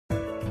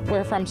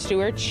We're from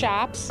Stewarts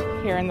shops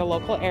here in the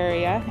local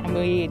area, and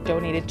we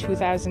donated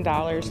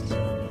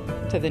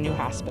 $2,000 to the new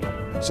hospital.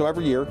 So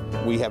every year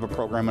we have a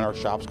program in our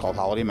shops called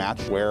Holiday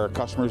Match where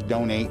customers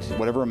donate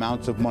whatever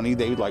amounts of money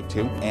they would like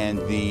to, and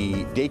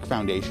the Dake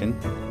Foundation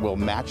will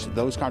match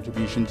those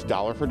contributions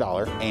dollar for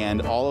dollar,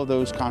 and all of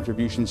those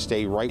contributions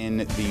stay right in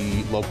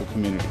the local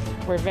community.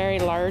 We're very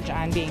large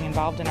on being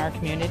involved in our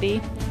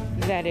community,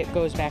 that it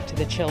goes back to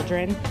the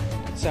children,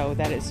 so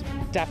that is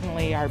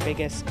definitely our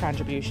biggest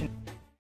contribution.